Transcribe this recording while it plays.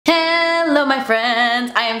Hello my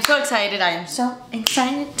friends, I am so excited. I am so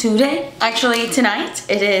excited today. Actually tonight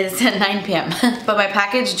it is 9 p.m. but my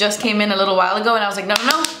package just came in a little while ago and I was like no,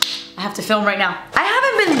 I have to film right now. I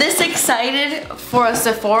haven't been this excited for a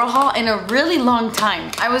Sephora haul in a really long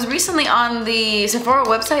time. I was recently on the Sephora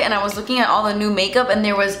website and I was looking at all the new makeup and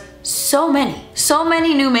there was so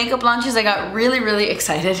many new makeup launches. I got really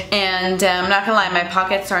excited and I'm not gonna lie, my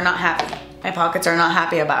pockets are not happy. My pockets are not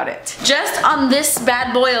happy about it. Just on this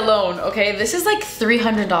bad boy alone, okay, this is like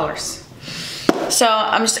 $300. So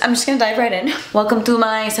I'm just gonna dive right in. Welcome to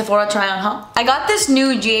my Sephora try on haul. I got this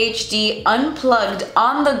new GHD Unplugged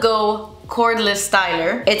on the go cordless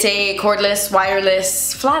styler. It's a cordless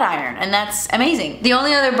wireless flat iron and that's amazing. The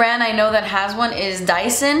only other brand I know that has one is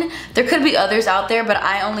Dyson. There could be others out there but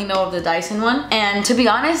I only know of the Dyson one, and to be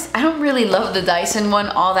honest I don't really love the Dyson one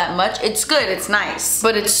all that much. It's good, it's nice,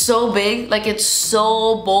 but it's so big, like it's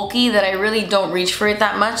so bulky that I really don't reach for it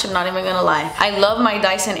that much. I'm not even gonna lie. I love my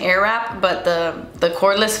Dyson Airwrap but the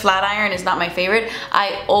cordless flat iron is not my favorite.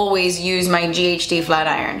 I always use my GHD flat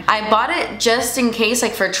iron. I bought it just in case,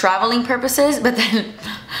 like for traveling purposes, but then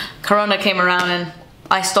Corona came around and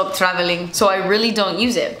I stopped traveling, so I really don't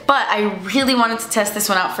use it. But I really wanted to test this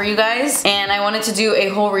one out for you guys and I wanted to do a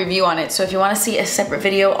whole review on it. So if you want to see a separate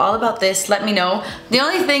video all about this, let me know. The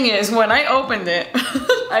only thing is when I opened it,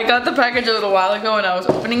 I got the package a little while ago and I was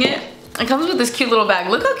opening it. It comes with this cute little bag.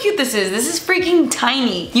 Look how cute this is. This is freaking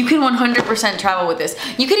tiny. You can 100% travel with this.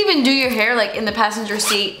 You could even do your hair like in the passenger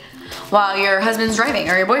seat while your husband's driving,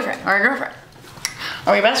 or your boyfriend, or your girlfriend,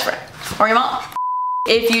 or your best friend, or your mom.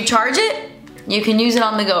 If you charge it, you can use it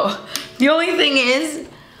on the go. The only thing is,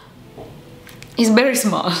 he's very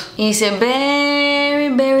small. He's a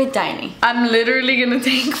very tiny. I'm literally gonna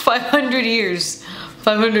take 500 years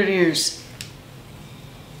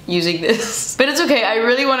using this. But it's okay, I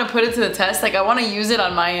really want to put it to the test. Like I want to use it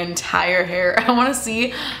on my entire hair. I want to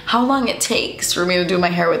see how long it takes for me to do my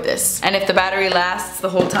hair with this. And if the battery lasts the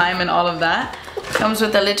whole time and all of that. Comes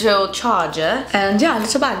with a little charger and yeah, a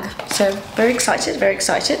little bag. So very excited, very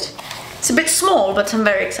excited. It's a bit small, but I'm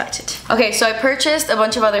very excited. Okay, so I purchased a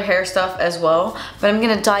bunch of other hair stuff as well, but I'm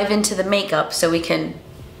gonna dive into the makeup so we can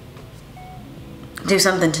do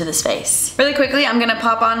something to this face. Really quickly, I'm gonna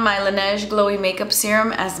pop on my Laneige Glowy Makeup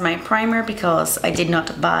Serum as my primer because I did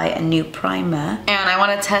not buy a new primer. And I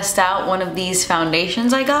wanna test out one of these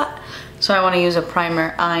foundations I got. So I want to use a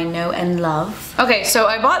primer I know and love. Okay, so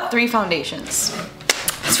I bought 3 foundations.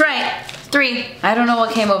 That's right, 3. I don't know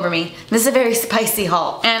what came over me. This is a very spicy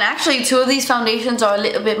haul. And actually 2 of these foundations are a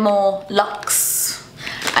little bit more luxe.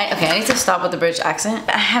 Okay, I need to stop with the British accent.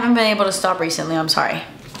 I haven't been able to stop recently, I'm sorry.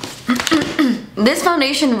 This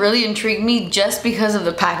foundation really intrigued me just because of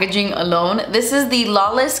the packaging alone. This is the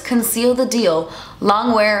Lawless Conceal the Deal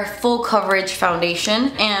Long Wear Full Coverage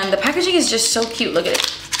Foundation. And the packaging is just so cute, look at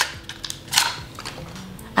it.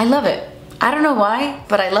 I love it. I don't know why,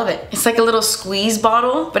 but I love it. It's like a little squeeze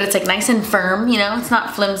bottle, but it's like nice and firm, you know? It's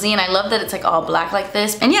not flimsy, and I love that it's like all black like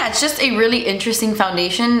this. And yeah, it's just a really interesting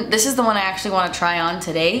foundation. This is the one I actually want to try on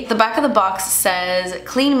today. The back of the box says,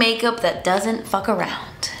 clean makeup that doesn't fuck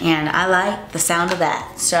around. And I like the sound of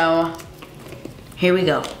that, so here we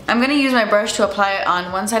go. I'm gonna use my brush to apply it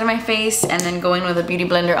on one side of my face and then go in with a beauty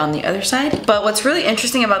blender on the other side. But what's really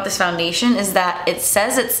interesting about this foundation is that it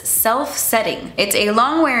says it's self-setting. It's a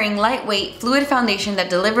long-wearing, lightweight, fluid foundation that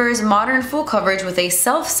delivers modern full coverage with a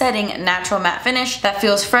self-setting natural matte finish that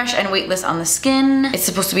feels fresh and weightless on the skin. It's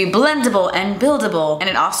supposed to be blendable and buildable, and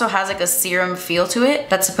it also has like a serum feel to it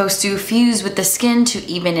that's supposed to fuse with the skin to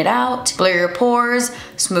even it out, blur your pores,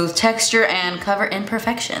 smooth texture, and cover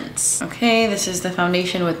imperfections. Okay, this is the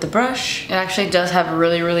foundation with the brush. It actually does have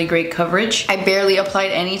really great coverage. I barely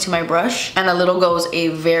applied any to my brush and a little goes a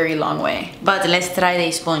very long way. But let's try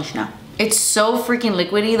the sponge now. It's so freaking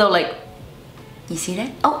liquidy though, like, you see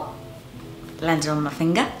that? Oh, lands on my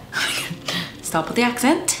finger. Stop with the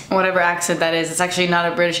accent. Whatever accent that is, it's actually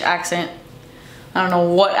not a British accent. I don't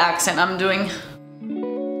know what accent I'm doing.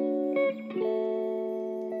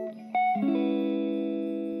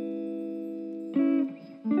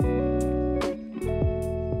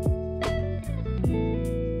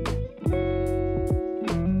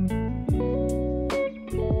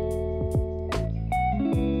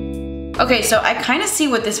 Okay, so I kind of see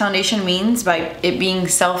what this foundation means by it being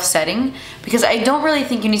self-setting, because I don't really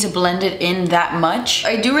think you need to blend it in that much.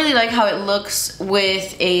 I do really like how it looks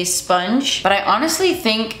with a sponge, but I honestly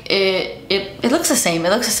think it looks the same.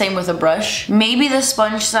 It looks the same with a brush. Maybe the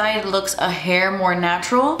sponge side looks a hair more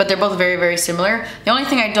natural, but they're both very similar. The only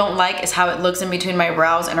thing I don't like is how it looks in between my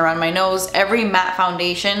brows and around my nose. Every matte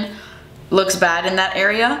foundation looks bad in that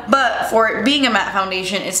area. But for it being a matte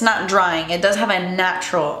foundation, it's not drying. It does have a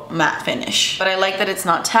natural matte finish. But I like that it's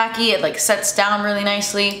not tacky. It like sets down really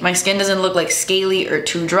nicely. My skin doesn't look like scaly or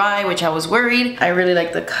too dry, which I was worried. I really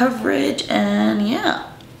like the coverage, and yeah,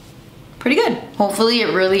 pretty good. Hopefully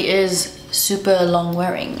it really is super long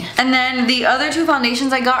wearing. And then the other two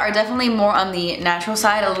foundations I got are definitely more on the natural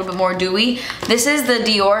side, a little bit more dewy. This is the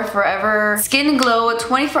Dior Forever Skin Glow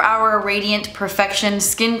 24-Hour Radiant Perfection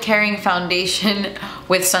Skin Caring Foundation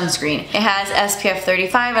with sunscreen. It has SPF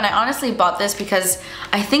 35, and I honestly bought this because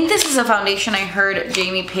I think this is a foundation I heard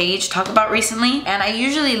Jamie Page talk about recently, and I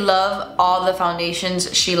usually love all the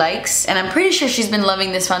foundations she likes, and I'm pretty sure she's been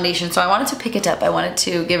loving this foundation, so I wanted to pick it up. I wanted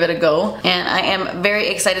to give it a go, and I am very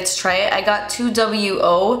excited to try it. I got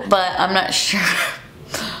 2WO, but I'm not sure.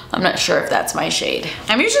 I'm not sure if that's my shade.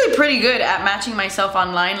 I'm usually pretty good at matching myself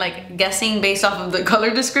online, like guessing based off of the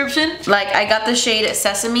color description. Like I got the shade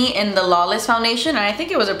Sesame in the Lawless foundation, and I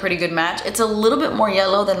think it was a pretty good match. It's a little bit more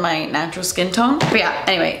yellow than my natural skin tone. But yeah,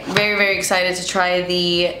 anyway, very, very excited to try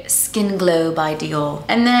the Skin Glow by Dior.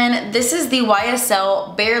 And then this is the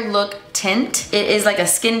YSL Bare Look Tint. It is like a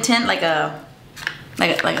skin tint, like a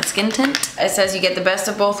skin tint. It says you get the best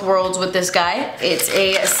of both worlds with this guy. It's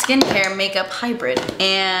a skincare makeup hybrid.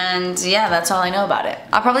 And yeah, that's all I know about it.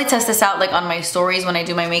 I'll probably test this out like on my stories when I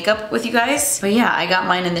do my makeup with you guys. But yeah, I got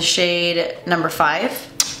mine in the shade number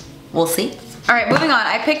 5. We'll see. All right, moving on.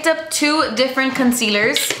 I picked up 2 different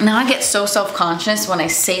concealers. Now I get so self-conscious when I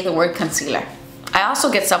say the word concealer. I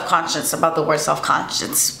also get self-conscious about the word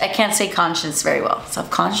self-conscious. I can't say conscience very well.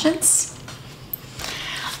 Self-conscious?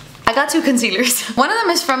 I got 2 concealers. One of them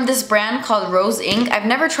is from this brand called Rose Inc. I've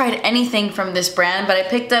never tried anything from this brand, but I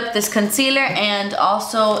picked up this concealer and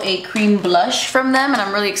also a cream blush from them, and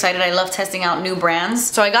I'm really excited. I love testing out new brands.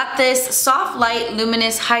 So I got this Softlight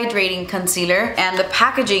Luminous Hydrating Concealer, and the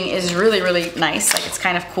packaging is really, really nice. Like, it's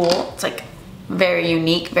kind of cool. It's like very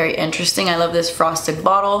unique, very interesting. I love this frosted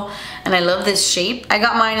bottle, and I love this shape. I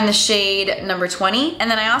got mine in the shade number 20, and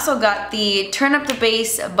then I also got the Turn Up the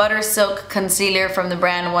Base Butter Silk Concealer from the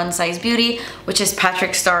brand One Size Beauty, which is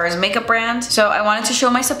Patrick Starr's makeup brand. So I wanted to show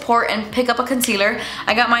my support and pick up a concealer.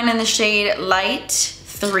 I got mine in the shade Light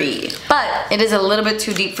 3, but it is a little bit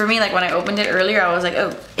too deep for me. Like when I opened it earlier, I was like,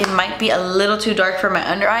 oh, it might be a little too dark for my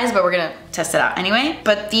under eyes, but we're gonna test it out anyway.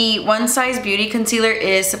 But the One Size Beauty concealer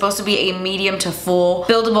is supposed to be a medium to full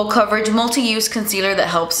buildable coverage multi-use concealer that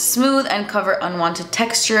helps smooth and cover unwanted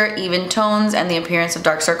texture, even tones, and the appearance of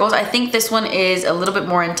dark circles. I think this one is a little bit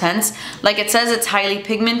more intense. Like it says, it's highly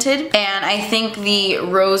pigmented, and I think the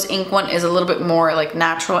Rose Ink one is a little bit more like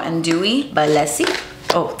natural and dewy, but let's see.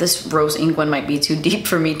 Oh, this Rose Ink one might be too deep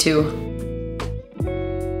for me too.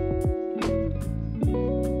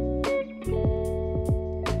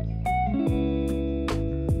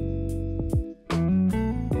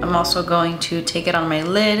 I'm also going to take it on my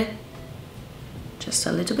lid, just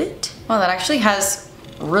a little bit. Wow, that actually has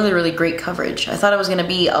really, really great coverage. I thought it was gonna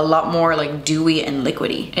be a lot more like dewy and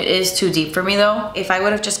liquidy. It is too deep for me though. If I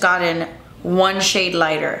would have just gotten 1 shade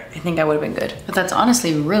lighter, I think I would have been good. But that's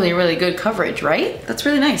honestly really, really good coverage, right? That's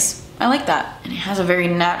really nice. I like that. And it has a very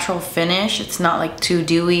natural finish. It's not like too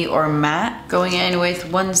dewy or matte. Going in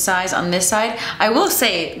with one size on this side. I will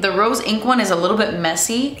say the Rose Ink one is a little bit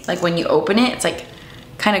messy. Like when you open it, it's like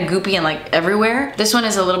kind of goopy and like everywhere. This one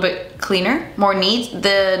is a little bit cleaner, more neat.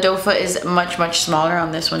 The doe foot is much, much smaller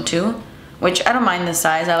on this one too, which I don't mind the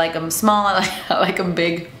size. I like them small, I like them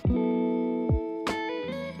big.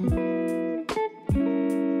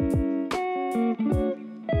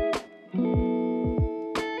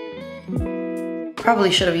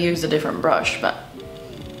 Probably should have used a different brush, but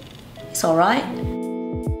it's all right.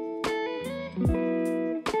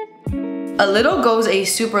 A little goes a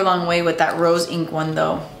super long way with that Rose Ink one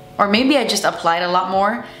though. Or maybe I just applied a lot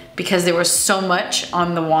more because there was so much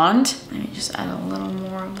on the wand. Let me just add a little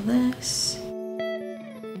more of this.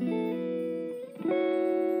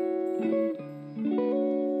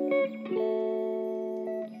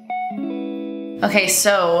 Okay,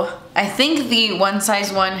 so I think the One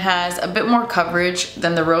Size one has a bit more coverage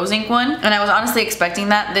than the Rose Ink one, and I was honestly expecting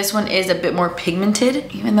that. This one is a bit more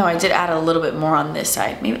pigmented, even though I did add a little bit more on this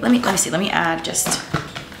side. Maybe let me see. Let me add just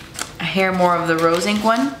a hair more of the Rose Ink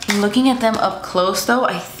one. Looking at them up close though,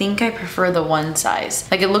 I think I prefer the One Size.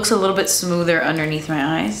 Like it looks a little bit smoother underneath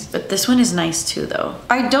my eyes, but this one is nice too though.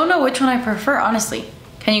 I don't know which one I prefer, honestly.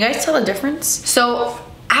 Can you guys tell the difference? So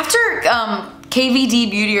after KVD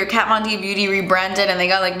Beauty or Kat Von D Beauty rebranded and they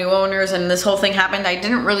got like new owners and this whole thing happened, I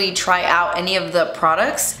didn't really try out any of the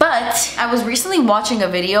products. But I was recently watching a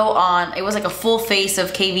video on, it was like a full face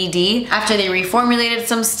of KVD after they reformulated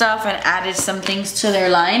some stuff and added some things to their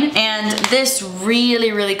line. And this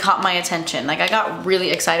really caught my attention. Like I got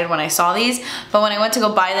really excited when I saw these, but when I went to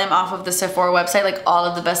go buy them off of the Sephora website, like all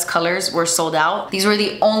of the best colors were sold out. These were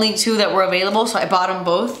the only two that were available, so I bought them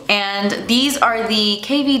both. And these are the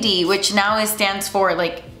KVD, which now stands for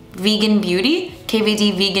like vegan beauty.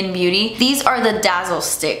 KVD vegan beauty. These are the Dazzle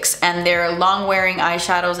sticks and they're long wearing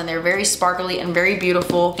eyeshadows and they're very sparkly and very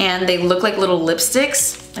beautiful and they look like little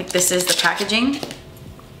lipsticks. Like this is the packaging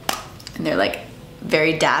and they're like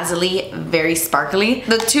very dazzly, very sparkly.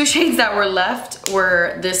 The two shades that were left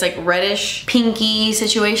were this like reddish pinky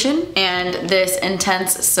situation and this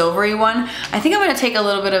intense silvery one. I think I'm gonna take a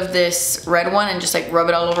little bit of this red one and just like rub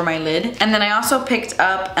it all over my lid. And then I also picked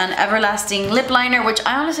up an Everlasting lip liner, which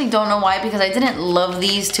I honestly don't know why because I didn't love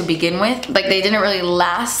these to begin with. Like they didn't really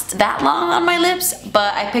last that long on my lips,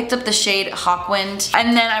 but I picked up the shade Hawkwind.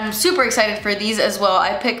 And then I'm super excited for these as well.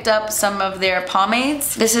 I picked up some of their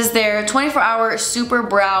pomades. This is their 24-hour Super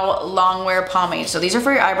Brow Long Wear Pomade. So these are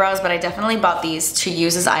for your eyebrows, but I definitely bought these to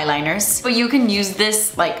use as eyeliners. But you can use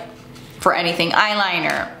this like for anything,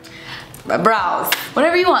 eyeliner, brows,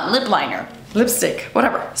 whatever you want, lip liner, lipstick,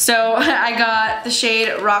 whatever. So I got the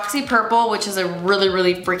shade Roxy Purple, which is a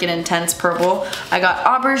really freaking intense purple. I got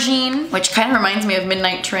Aubergine, which kind of reminds me of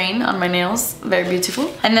Midnight Train on my nails. Very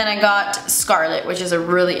beautiful. And then I got Scarlet, which is a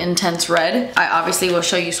really intense red. I obviously will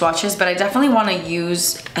show you swatches, but I definitely want to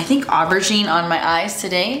use, I think, Aubergine on my eyes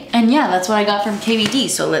today. And yeah, that's what I got from KVD.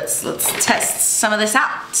 So let's test some of this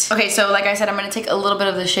out. Okay, so like I said, I'm gonna take a little bit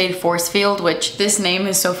of the shade Force Field, which this name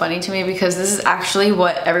is so funny to me because this is actually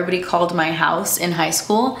what everybody called my house in high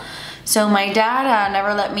school. So my dad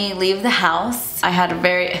never let me leave the house. I had a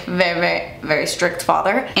very strict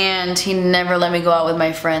father and he never let me go out with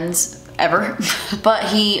my friends ever. But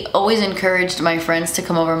he always encouraged my friends to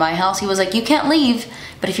come over my house. He was like, you can't leave,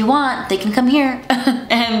 but if you want, they can come here.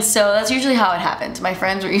 And so that's usually how it happened. My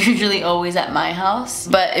friends were usually always at my house,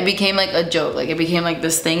 but it became like a joke. Like it became like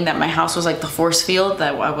this thing that my house was like the force field,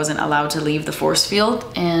 that I wasn't allowed to leave the force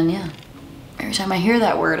field. And yeah, every time I hear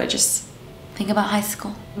that word, I just think about high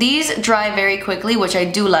school. These dry very quickly, which I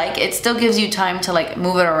do like. It still gives you time to like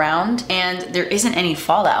move it around and there isn't any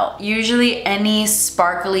fallout. Usually any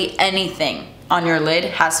sparkly anything on your lid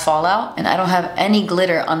has fallout and I don't have any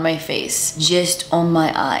glitter on my face, just on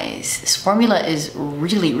my eyes. This formula is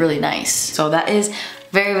really nice. So that is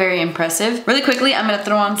very impressive. Really quickly, I'm gonna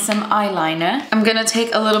throw on some eyeliner. I'm gonna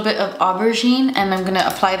take a little bit of Aubergine and I'm gonna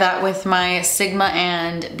apply that with my Sigma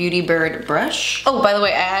and Beauty Bird brush. Oh, by the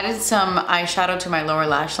way, I added some eyeshadow to my lower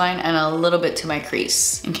lash line and a little bit to my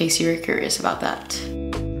crease, in case you were curious about that.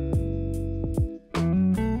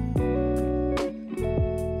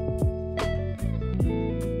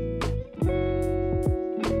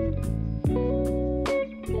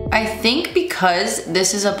 I think because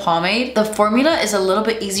this is a pomade, the formula is a little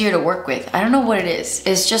bit easier to work with. I don't know what it is.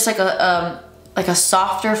 It's just like a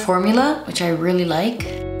softer formula, which I really like.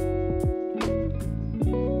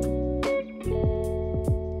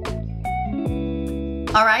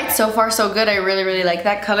 All right, so far so good. I really like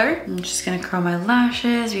that color. I'm just gonna curl my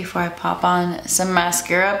lashes before I pop on some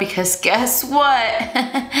mascara because guess what?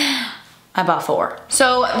 I bought 4.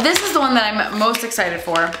 So this is the one that I'm most excited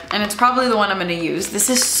for, and it's probably the one I'm gonna use. This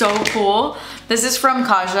is so cool. This is from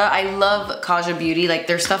Kaja. I love Kaja Beauty. Like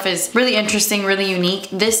their stuff is really interesting, really unique.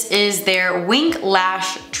 This is their Wink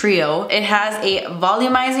Lash Trio. It has a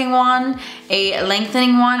volumizing one, a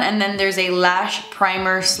lengthening one, and then there's a lash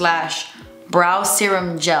primer slash brow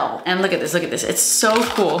serum gel. And look at this, it's so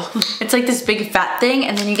cool. It's like this big fat thing,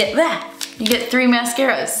 and then you get that. You get 3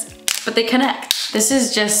 mascaras, but they connect. This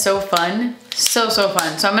is just so fun. So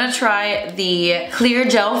fun. So I'm gonna try the clear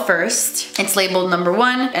gel first. It's labeled number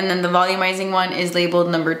 1, and then the volumizing one is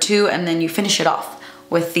labeled number 2, and then you finish it off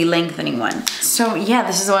with the lengthening one. So yeah,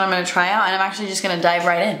 this is what I'm gonna try out, and I'm actually just gonna dive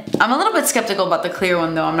right in. I'm a little bit skeptical about the clear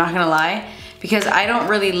one though, I'm not gonna lie, because I don't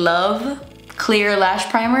really love clear lash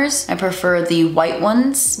primers. I prefer the white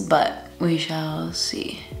ones, but we shall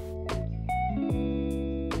see.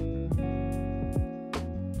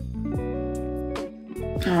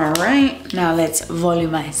 All right, now let's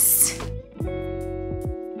volumize.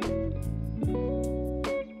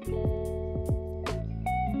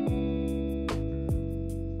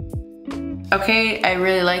 Okay, I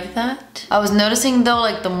really like that. I was noticing though,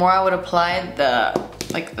 like the more I would apply, the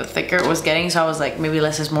thicker it was getting, so I was like, maybe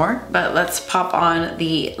less is more. But let's pop on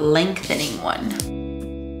the lengthening one.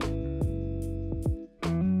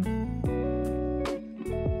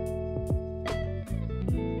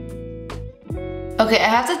 Okay, I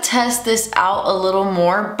have to test this out a little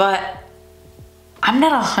more, but I'm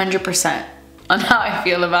not 100% on how I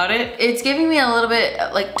feel about it. It's giving me a little bit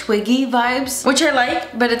like twiggy vibes, which I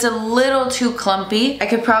like, but it's a little too clumpy. I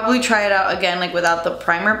could probably try it out again like without the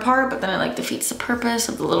primer part, but then it like defeats the purpose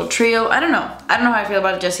of the little trio. I don't know. I don't know how I feel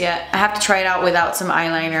about it just yet. I have to try it out without some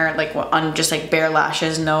eyeliner, like on just like bare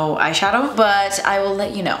lashes, no eyeshadow, but I will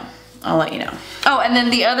let you know. I'll let you know. Oh, and then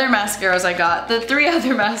the other mascaras I got, the 3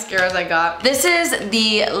 other mascaras I got. This is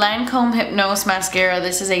the Lancôme Hypnôse mascara.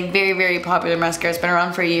 This is a very, very popular mascara. It's been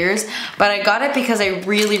around for years, but I got it because I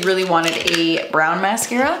really, really wanted a brown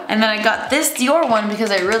mascara. And then I got this Dior one because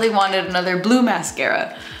I really wanted another blue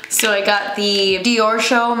mascara. So I got the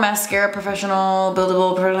Diorshow Mascara Professional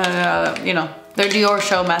Buildable, you know, their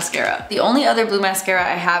Diorshow mascara. The only other blue mascara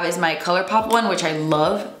I have is my ColourPop one, which I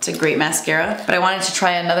love. It's a great mascara, but I wanted to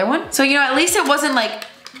try another one. So, you know, at least it wasn't like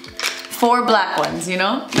 4 black ones, you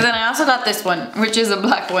know? But then I also got this one, which is a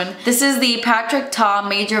black one. This is the Patrick Ta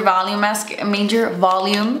Major Volume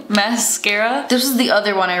Mascara. This was the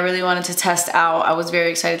other one I really wanted to test out. I was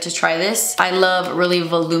very excited to try this. I love really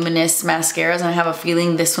voluminous mascaras, and I have a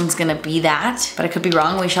feeling this one's gonna be that, but I could be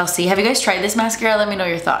wrong. We shall see. Have you guys tried this mascara? Let me know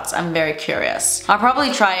your thoughts. I'm very curious. I'll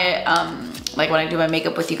probably try it like when I do my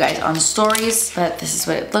makeup with you guys on stories, but this is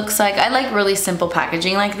what it looks like. I like really simple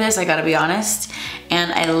packaging like this, I gotta be honest,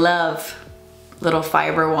 and I love little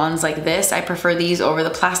fiber ones like this. I prefer these over the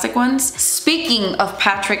plastic ones. Speaking of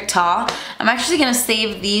Patrick Ta, I'm actually gonna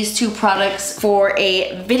save these 2 products for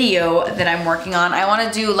a video that I'm working on. I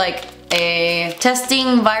wanna do like a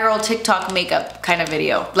testing viral TikTok makeup kind of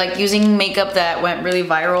video, like using makeup that went really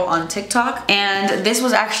viral on TikTok, and this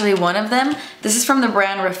was actually one of them. This is from the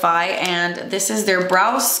brand Refy, and this is their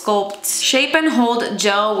Brow Sculpt Shape and Hold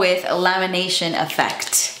Gel with Lamination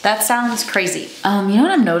Effect. That sounds crazy. You know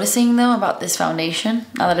what I'm noticing though about this foundation,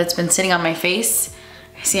 now that it's been sitting on my face?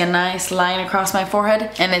 I see a nice line across my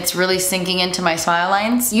forehead, and it's really sinking into my smile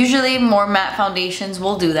lines. Usually more matte foundations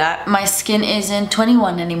will do that. My skin isn't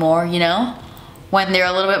 21 anymore, you know? When they're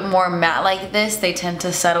a little bit more matte like this, they tend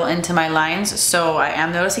to settle into my lines. So I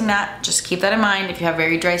am noticing that. Just keep that in mind if you have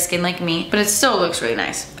very dry skin like me, but it still looks really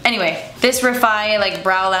nice. Anyway, this Refy like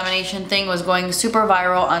brow lamination thing was going super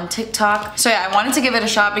viral on TikTok. So yeah, I wanted to give it a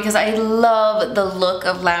shot because I love the look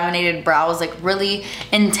of laminated brows, like really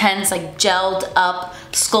intense, like gelled up,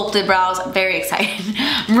 sculpted brows. I'm very excited.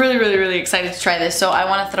 I'm really, really, really excited to try this. So I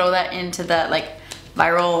want to throw that into the like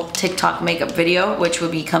viral TikTok makeup video, which will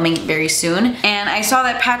be coming very soon. And I saw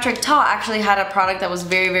that Patrick Ta actually had a product that was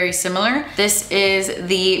very, very similar. This is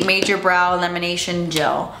the Major Brow Lamination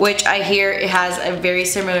Gel, which I hear it has a very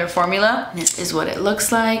similar formula. This is what it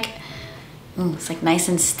looks like. Ooh, it's like nice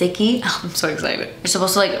and sticky. I'm so excited. You're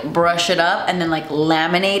supposed to like brush it up and then like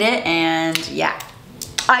laminate it, and yeah.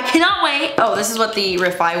 I cannot wait. Oh, this is what the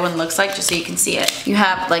Refy one looks like, just so you can see it. You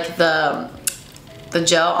have like the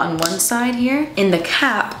gel on one side here. In the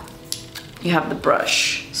cap, you have the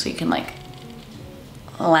brush, so you can like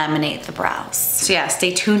laminate the brows. So yeah,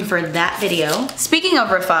 stay tuned for that video. Speaking of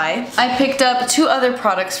Refy, I picked up 2 other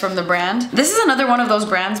products from the brand. This is another one of those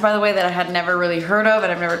brands, by the way, that I had never really heard of,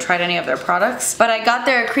 and I've never tried any of their products. But I got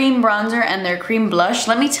their cream bronzer and their cream blush.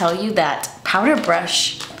 Let me tell you that powder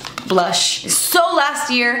blush is so last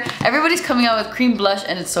year. Everybody's coming out with cream blush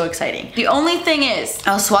and it's so exciting. The only thing is,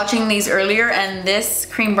 I was swatching these earlier, and this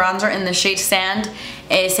cream bronzer in the shade Sand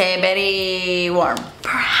is very warm.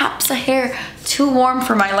 Perhaps a hair too warm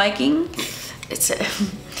for my liking. It's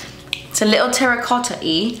a little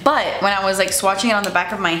terracotta-y, but when I was like swatching it on the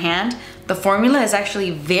back of my hand, the formula is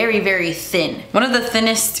actually very, very thin. One of the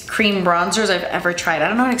thinnest cream bronzers I've ever tried. I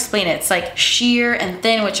don't know how to explain it. It's like sheer and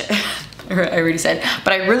thin, which I already said,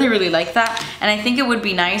 but I really, really like that. And I think it would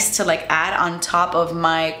be nice to like add on top of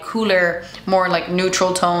my cooler, more like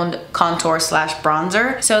neutral toned contour slash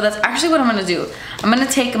bronzer. So that's actually what I'm gonna do. I'm gonna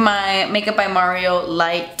take my Makeup by Mario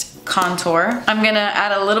Light Contour. I'm gonna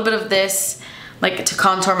add a little bit of this like to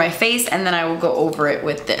contour my face, and then I will go over it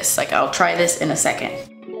with this. Like I'll try this in a second.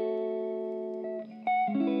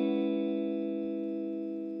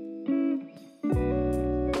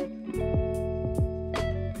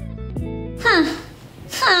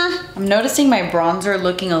 I'm noticing my bronzer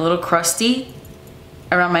looking a little crusty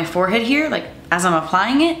around my forehead here, like as I'm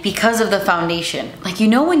applying it, because of the foundation. Like, you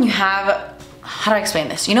know when you have, how do I explain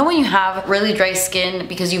this? You know when you have really dry skin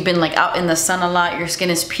because you've been like out in the sun a lot, your skin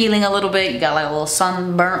is peeling a little bit, you got like a little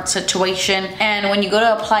sunburnt situation, and when you go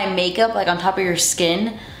to apply makeup like on top of your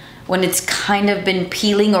skin, when it's kind of been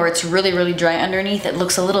peeling or it's really, really dry underneath, it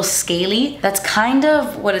looks a little scaly. That's kind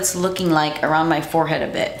of what it's looking like around my forehead a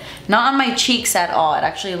bit. Not on my cheeks at all. It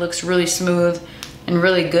actually looks really smooth and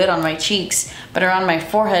really good on my cheeks, but around my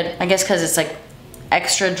forehead, I guess because it's like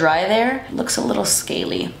extra dry there, it looks a little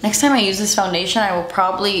scaly. Next time I use this foundation, I will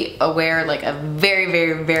probably wear like a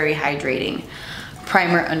very hydrating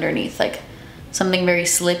primer underneath, like something very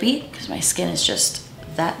slippy, because my skin is just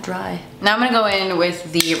that dry. Now I'm gonna go in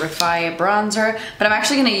with the Refy bronzer, but I'm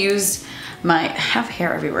actually gonna use I have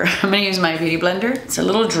hair everywhere. I'm gonna use my beauty blender. It's a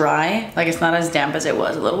little dry, like it's not as damp as it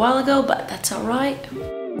was a little while ago, but that's all right.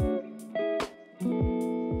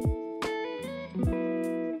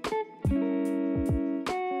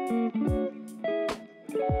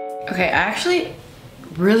 Okay, I actually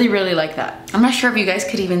really like that. I'm not sure if you guys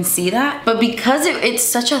could even see that, but because it's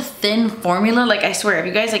such a thin formula, like I swear, if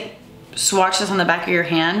you guys like swatch this on the back of your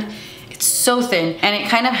hand, it's so thin, and it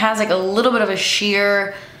kind of has like a little bit of a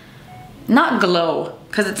sheer, not glow,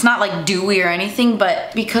 because it's not like dewy or anything,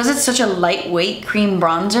 but because it's such a lightweight cream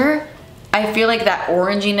bronzer, I feel like that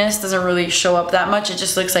oranginess doesn't really show up that much. It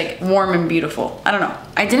just looks like warm and beautiful. I don't know.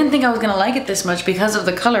 I didn't think I was gonna like it this much because of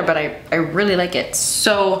the color, but I really like it.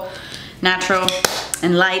 So natural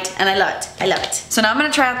and light, and I love it. So now I'm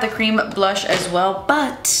gonna try out the cream blush as well,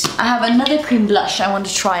 but I have another cream blush I want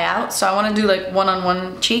to try out. So I want to do like one on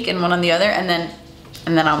one cheek and one on the other, and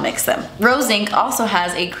then I'll mix them. Rose Inc also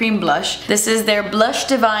has a cream blush. This is their Blush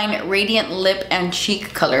Divine Radiant Lip and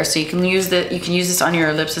Cheek color. So you can use this on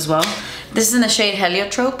your lips as well. This is in the shade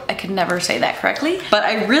Heliotrope. I could never say that correctly, but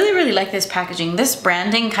I really like this packaging. This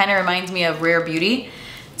branding kind of reminds me of Rare Beauty.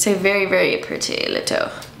 It's a very pretty little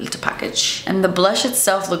package. And the blush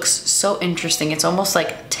itself looks so interesting. It's almost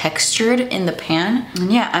like textured in the pan.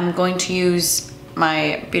 And yeah, I'm going to use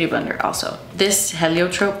my beauty blender also. This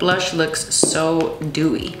Heliotrope blush looks so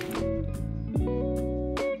dewy.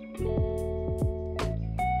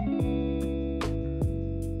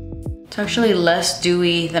 It's actually less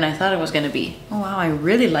dewy than I thought it was gonna be. Oh wow, I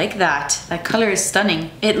really like that. That color is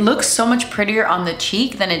stunning. It looks so much prettier on the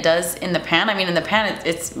cheek than it does in the pan. I mean, in the pan,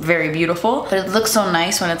 it's very beautiful, but it looks so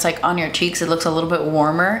nice when it's like on your cheeks. It looks a little bit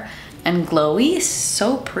warmer and glowy.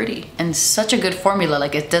 So pretty, and such a good formula.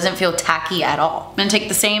 Like, it doesn't feel tacky at all. I'm gonna take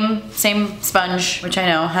the same sponge, which I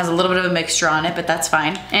know has a little bit of a mixture on it, but that's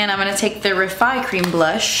fine. And I'm gonna take the Refy cream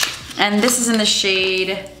blush, and this is in the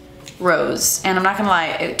shade Rose. And I'm not gonna lie,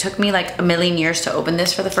 it took me like a million years to open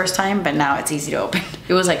this for the first time, but now it's easy to open.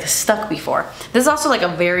 It was like stuck before. This is also like a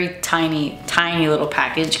very tiny little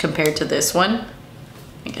package compared to this one.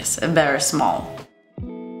 I guess a very small.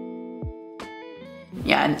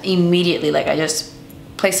 Yeah, and immediately, like, I just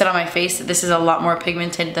placed it on my face. This is a lot more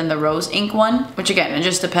pigmented than the Rose Inc one, which again, it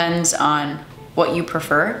just depends on what you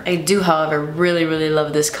prefer. I do, however, really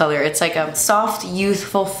love this color. It's like a soft,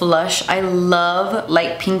 youthful flush. I love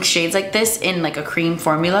light pink shades like this in like a cream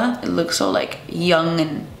formula. It looks so like young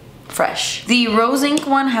and fresh. The Rose Inc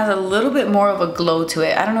one has a little bit more of a glow to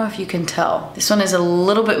it. I don't know if you can tell. This one is a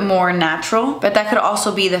little bit more natural, but that could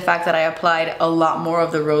also be the fact that I applied a lot more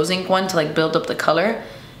of the Rose Inc one to like build up the color.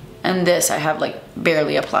 And this I have like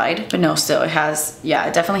barely applied, but no, still it has, yeah,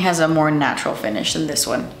 it definitely has a more natural finish than this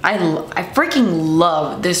one. I freaking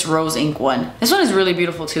love this Rose Inc one. This one is really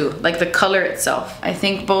beautiful too, like the color itself. I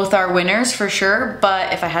think both are winners for sure,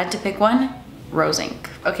 but if I had to pick one, Rose Inc.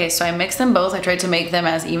 Okay, so I mixed them both. I tried to make them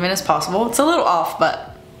as even as possible. It's a little off,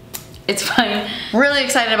 but it's fine. Really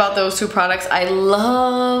excited about those two products. I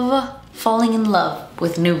love falling in love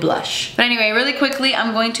with new blush. But anyway, really quickly,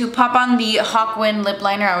 I'm going to pop on the Hawkwind lip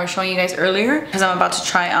liner I was showing you guys earlier, because I'm about to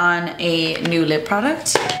try on a new lip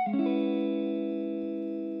product.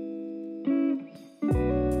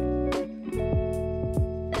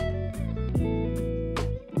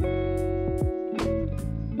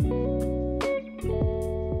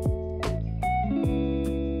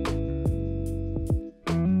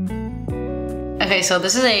 Okay, so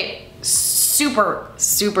this is a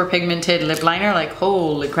super pigmented lip liner, like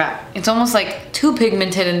holy crap. It's almost like too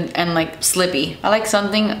pigmented and like slippy. I like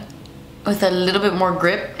something with a little bit more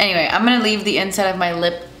grip. Anyway, I'm gonna leave the inside of my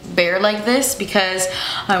lip bare like this because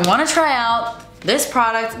I wanna try out this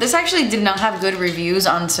product. This actually did not have good reviews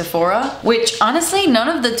on Sephora, which honestly, none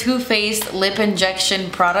of the Too Faced lip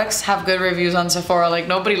injection products have good reviews on Sephora. Like,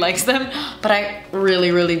 nobody likes them, but I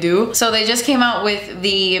really do. So they just came out with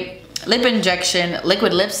the lip injection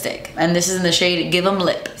liquid lipstick, and this is in the shade Give 'em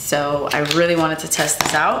Lip. So I really wanted to test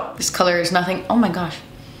this out. This color is nothing, oh my gosh.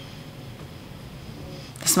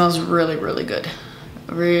 It smells really good.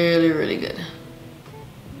 Really good.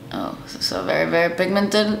 Oh, so very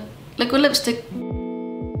pigmented liquid lipstick.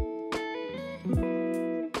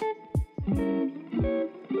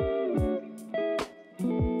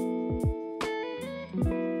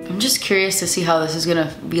 I'm just curious to see how this is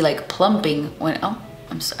gonna be like plumping when, oh,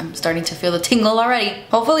 I'm I'm starting to feel the tingle already.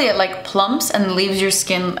 Hopefully it like plumps and leaves your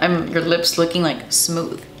skin, your lips looking like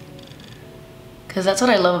smooth. Cause that's what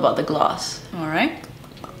I love about the gloss. All right,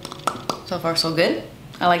 so far so good.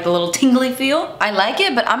 I like the little tingly feel. I like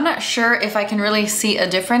it, but I'm not sure if I can really see a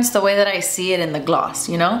difference the way that I see it in the gloss,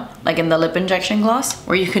 you know? Like in the lip injection gloss,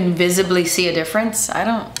 where you can visibly see a difference. I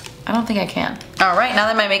don't think I can. All right, now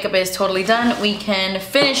that my makeup is totally done, we can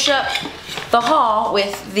finish up the haul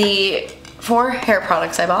with the 4 hair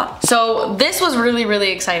products I bought. So this was really, really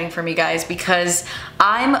exciting for me, guys, because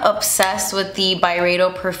I'm obsessed with the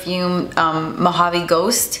Byredo perfume Mojave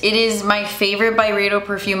Ghost. It is my favorite Byredo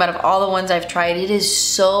perfume out of all the ones I've tried. It is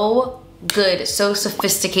so good, so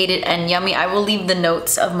sophisticated and yummy. I will leave the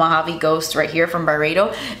notes of Mojave Ghost right here from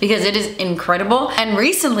Byredo because it is incredible. And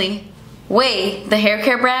recently, Way, the hair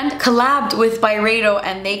care brand, collabed with Byredo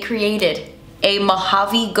and they created a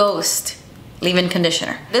Mojave Ghost leave-in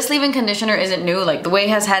conditioner. This leave-in conditioner isn't new. Like, the Way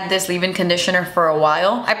has had this leave-in conditioner for a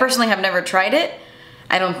while. I personally have never tried it.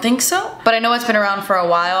 I don't think so, but I know it's been around for a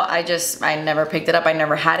while. I never picked it up. I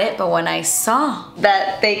never had it, but when I saw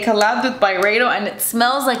that they collabed with Byredo and it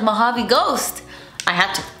smells like Mojave Ghost, I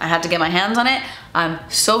had to get my hands on it. I'm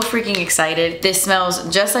so freaking excited. This smells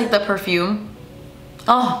just like the perfume.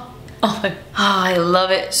 I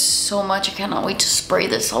love it so much. I cannot wait to spray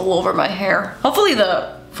this all over my hair. Hopefully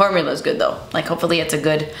the formula is good though. Like, hopefully it's a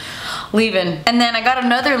good leave-in. And then I got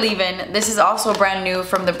another leave-in. This is also brand new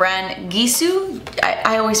from the brand Gisu.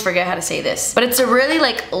 I always forget how to say this, but it's a really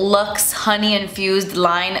like luxe honey infused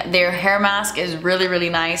line. Their hair mask is really, really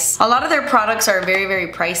nice. A lot of their products are very,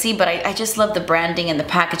 very pricey, but I just love the branding and the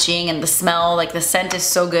packaging and the smell. Like, the scent is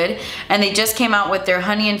so good. And they just came out with their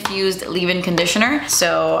honey infused leave-in conditioner,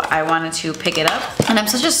 so I wanted to pick it up. And I'm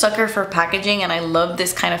such a sucker for packaging, and I love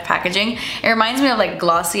this kind of packaging. It reminds me of like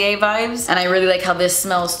Glossier vibes, and I really like how this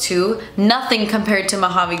smells too. Nothing compared to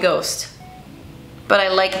Mojave Ghost, but I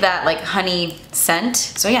like that like honey scent.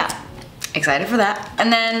 So yeah, excited for that.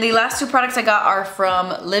 And then the last 2 products I got are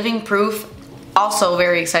from Living Proof. Also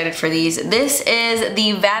very excited for these. This is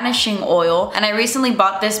the Vanishing Oil, and I recently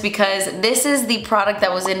bought this because this is the product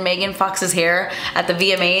that was in Megan Fox's hair at the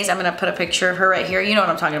VMAs. I'm gonna put a picture of her right here. You know what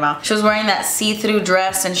I'm talking about. She was wearing that see-through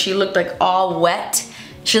dress and she looked like all wet.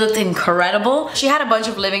 She looked incredible. She had a bunch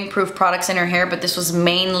of Living Proof products in her hair, but this was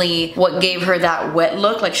mainly what gave her that wet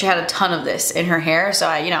look. Like, she had a ton of this in her hair, so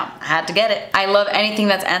I had to get it. I love anything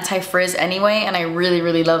that's anti-frizz anyway, and I really,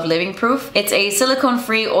 really love Living Proof. It's a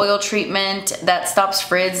silicone-free oil treatment that stops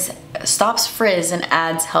frizz and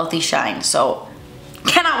adds healthy shine. So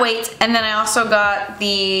cannot wait. And then I also got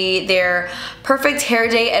their Perfect Hair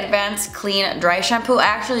Day Advanced Clean Dry Shampoo. I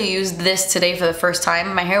actually used this today for the first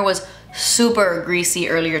time. My hair was super greasy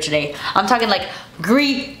earlier today. I'm talking like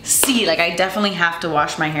greasy. Like, I definitely have to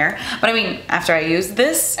wash my hair. But I mean, after I used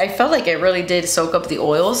this, I felt like it really did soak up the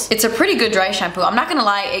oils. It's a pretty good dry shampoo. I'm not gonna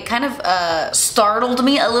lie, it kind of startled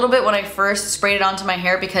me a little bit when I first sprayed it onto my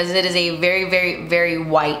hair because it is a very, very, very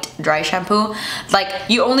white dry shampoo. Like,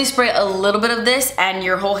 you only spray a little bit of this and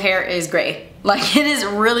your whole hair is gray. Like, it is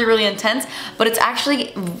really, really intense, but it's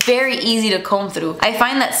actually very easy to comb through. I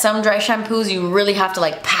find that some dry shampoos, you really have to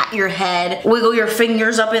like pat your head, wiggle your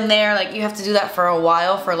fingers up in there. Like, you have to do that for a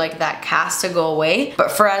while for like that cast to go away.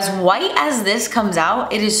 But for as white as this comes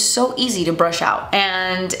out, it is so easy to brush out.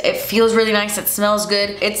 And it feels really nice, it smells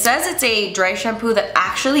good. It says it's a dry shampoo that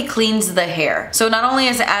actually cleans the hair. So not only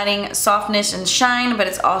is it adding softness and shine, but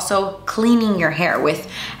it's also cleaning your hair with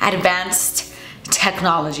advanced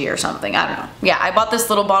technology or something. I don't know. Yeah, I bought this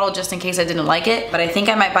little bottle just in case I didn't like it, but I think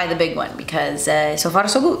I might buy the big one because so far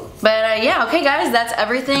so good. But yeah, okay guys, that's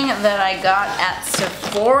everything that I got at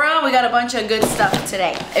Sephora. We got a bunch of good stuff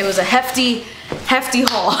today. It was a hefty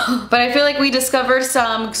haul. But I feel like we discovered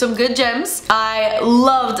some good gems. I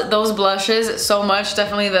loved those blushes so much.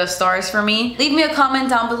 Definitely the stars for me. Leave me a comment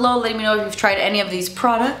down below. Let me know if you've tried any of these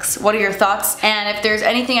products. What are your thoughts? And if there's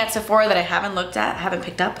anything at Sephora that I haven't looked at, haven't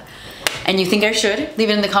picked up, and you think I should, leave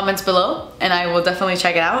it in the comments below and I will definitely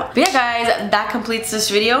check it out. But yeah guys, that completes this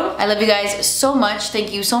video. I love you guys so much.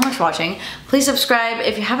 Thank you so much for watching. Please subscribe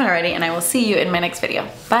if you haven't already, and I will see you in my next video.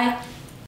 Bye.